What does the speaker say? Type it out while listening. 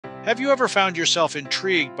Have you ever found yourself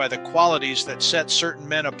intrigued by the qualities that set certain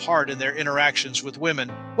men apart in their interactions with women?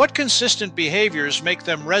 What consistent behaviors make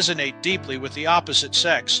them resonate deeply with the opposite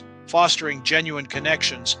sex, fostering genuine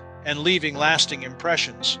connections and leaving lasting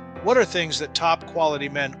impressions? What are things that top quality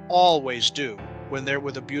men always do when they're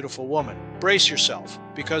with a beautiful woman? Brace yourself,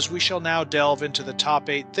 because we shall now delve into the top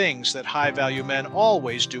 8 things that high-value men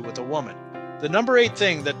always do with a woman. The number 8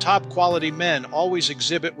 thing that top quality men always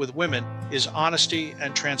exhibit with women is honesty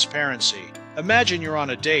and transparency. Imagine you're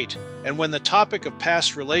on a date, and when the topic of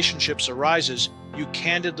past relationships arises, you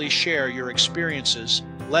candidly share your experiences,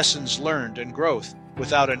 lessons learned, and growth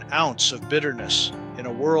without an ounce of bitterness. In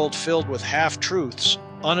a world filled with half-truths,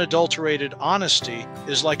 unadulterated honesty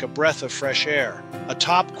is like a breath of fresh air. A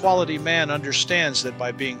top-quality man understands that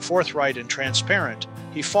by being forthright and transparent,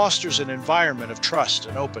 he fosters an environment of trust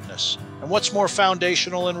and openness. And what's more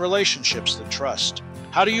foundational in relationships than trust?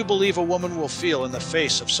 How do you believe a woman will feel in the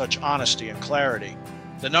face of such honesty and clarity?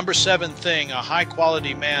 The number 7 thing a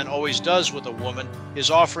high-quality man always does with a woman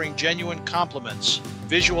is offering genuine compliments.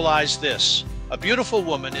 Visualize this. A beautiful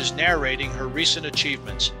woman is narrating her recent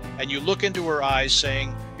achievements, and you look into her eyes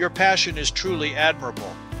saying, "Your passion is truly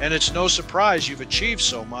admirable, and it's no surprise you've achieved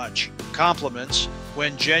so much." Compliments,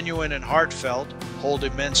 when genuine and heartfelt, hold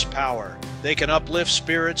immense power. They can uplift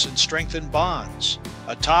spirits and strengthen bonds.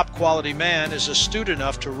 A top-quality man is astute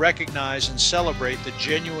enough to recognize and celebrate the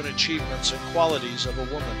genuine achievements and qualities of a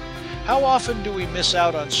woman. How often do we miss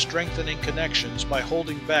out on strengthening connections by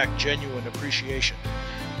holding back genuine appreciation?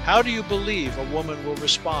 How do you believe a woman will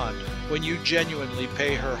respond when you genuinely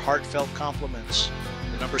pay her heartfelt compliments?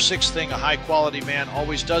 The number 6 thing a high-quality man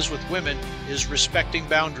always does with women is respecting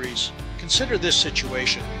boundaries. Consider this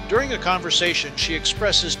situation. During a conversation, she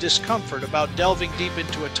expresses discomfort about delving deep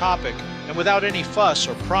into a topic, and without any fuss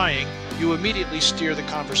or prying, you immediately steer the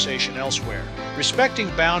conversation elsewhere.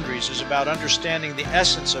 Respecting boundaries is about understanding the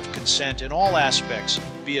essence of consent in all aspects,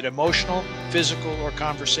 be it emotional, physical, or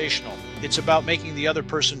conversational. It's about making the other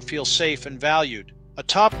person feel safe and valued. A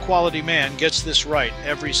top-quality man gets this right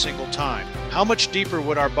every single time. How much deeper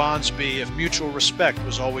would our bonds be if mutual respect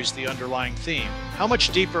was always the underlying theme? How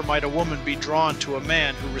much deeper might a woman be drawn to a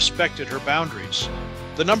man who respected her boundaries?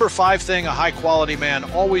 The number 5 thing a high-quality man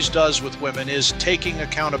always does with women is taking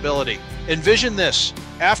accountability. Envision this.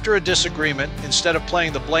 After a disagreement, instead of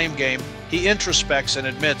playing the blame game, he introspects and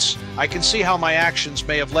admits, "I can see how my actions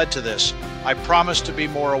may have led to this. I promise to be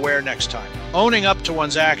more aware next time." Owning up to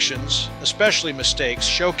one's actions, especially mistakes,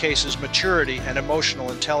 showcases maturity and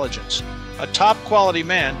emotional intelligence. A top-quality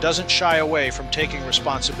man doesn't shy away from taking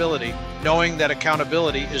responsibility, knowing that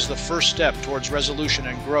accountability is the first step towards resolution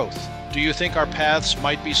and growth. Do you think our paths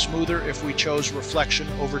might be smoother if we chose reflection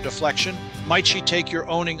over deflection? Might she take your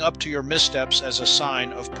owning up to your missteps as a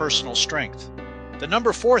sign of personal strength? The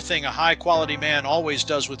number 4 thing a high-quality man always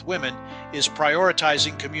does with women is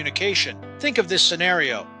prioritizing communication. Think of this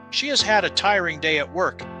scenario. She has had a tiring day at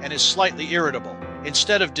work and is slightly irritable.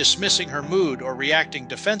 Instead of dismissing her mood or reacting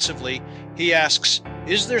defensively, he asks,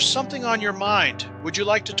 "Is there something on your mind? Would you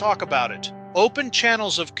like to talk about it?" Open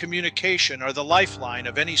channels of communication are the lifeline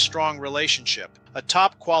of any strong relationship. A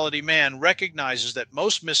top-quality man recognizes that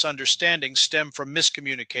most misunderstandings stem from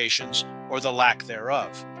miscommunications or the lack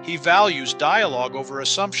thereof. He values dialogue over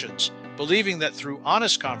assumptions, believing that through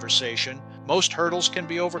honest conversation, most hurdles can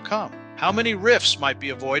be overcome. How many rifts might be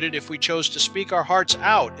avoided if we chose to speak our hearts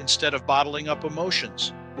out instead of bottling up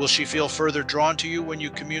emotions? Will she feel further drawn to you when you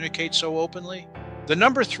communicate so openly? The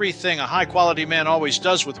number 3 thing a high-quality man always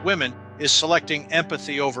does with women is selecting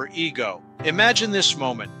empathy over ego. Imagine this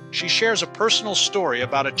moment. She shares a personal story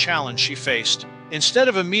about a challenge she faced. Instead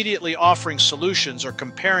of immediately offering solutions or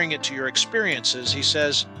comparing it to your experiences, he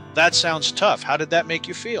says, "That sounds tough. How did that make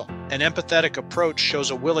you feel?" An empathetic approach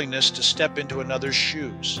shows a willingness to step into another's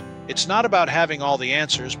shoes. It's not about having all the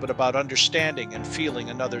answers, but about understanding and feeling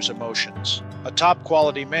another's emotions. A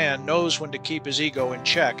top-quality man knows when to keep his ego in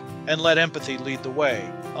check and let empathy lead the way,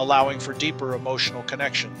 allowing for deeper emotional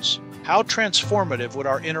connections. How transformative would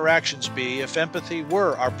our interactions be if empathy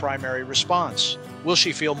were our primary response? Will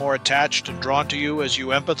she feel more attached and drawn to you as you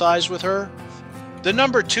empathize with her? The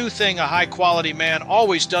number 2 thing a high-quality man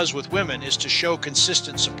always does with women is to show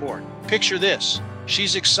consistent support. Picture this.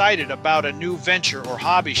 She's excited about a new venture or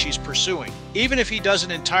hobby she's pursuing. Even if he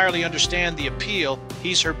doesn't entirely understand the appeal,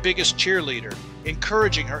 he's her biggest cheerleader,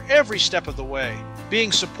 encouraging her every step of the way.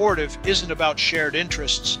 Being supportive isn't about shared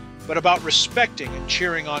interests, but but about respecting and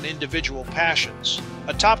cheering on individual passions.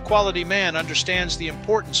 A top-quality man understands the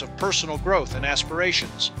importance of personal growth and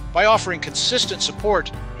aspirations. By offering consistent support,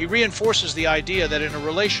 he reinforces the idea that in a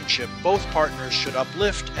relationship, both partners should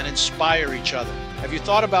uplift and inspire each other. Have you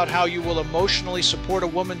thought about how you will emotionally support a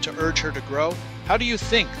woman to urge her to grow? How do you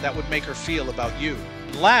think that would make her feel about you?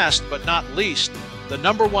 And last but not least, the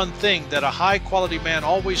number one thing that a high-quality man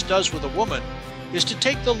always does with a woman is to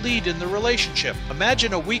take the lead in the relationship.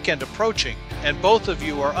 Imagine a weekend approaching and both of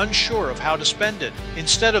you are unsure of how to spend it.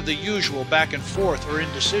 Instead of the usual back and forth or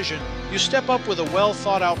indecision, you step up with a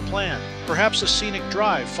well-thought-out plan, perhaps a scenic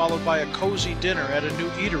drive followed by a cozy dinner at a new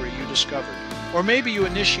eatery you discovered. Or maybe you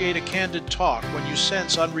initiate a candid talk when you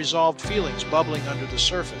sense unresolved feelings bubbling under the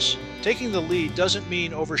surface. Taking the lead doesn't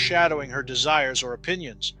mean overshadowing her desires or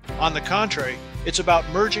opinions. On the contrary, it's about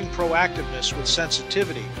merging proactiveness with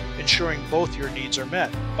sensitivity, ensuring both your needs are met.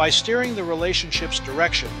 By steering the relationship's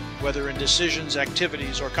direction, whether in decisions,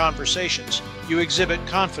 activities, or conversations, you exhibit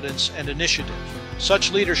confidence and initiative.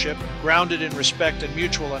 Such leadership, grounded in respect and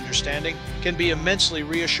mutual understanding, can be immensely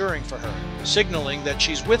reassuring for her, signaling that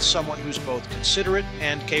she's with someone who's both considerate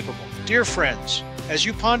and capable. Dear friends, as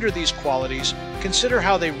you ponder these qualities, consider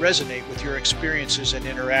how they resonate with your experiences and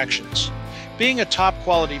interactions. Being a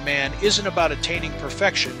top-quality man isn't about attaining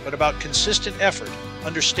perfection, but about consistent effort,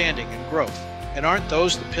 understanding, and growth. And aren't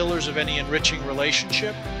those the pillars of any enriching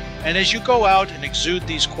relationship? And as you go out and exude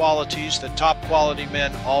these qualities that top-quality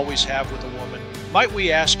men always have with a woman, might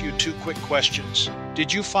we ask you two quick questions?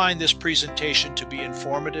 Did you find this presentation to be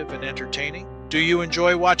informative and entertaining? Do you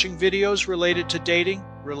enjoy watching videos related to dating,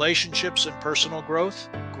 relationships, and personal growth?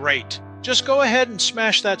 Great! Just go ahead and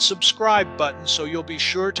smash that subscribe button so you'll be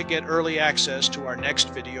sure to get early access to our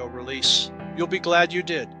next video release. You'll be glad you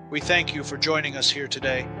did. We thank you for joining us here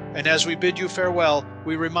today, and as we bid you farewell,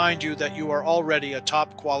 we remind you that you are already a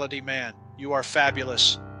top-quality man. You are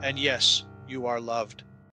fabulous, and yes, you are loved.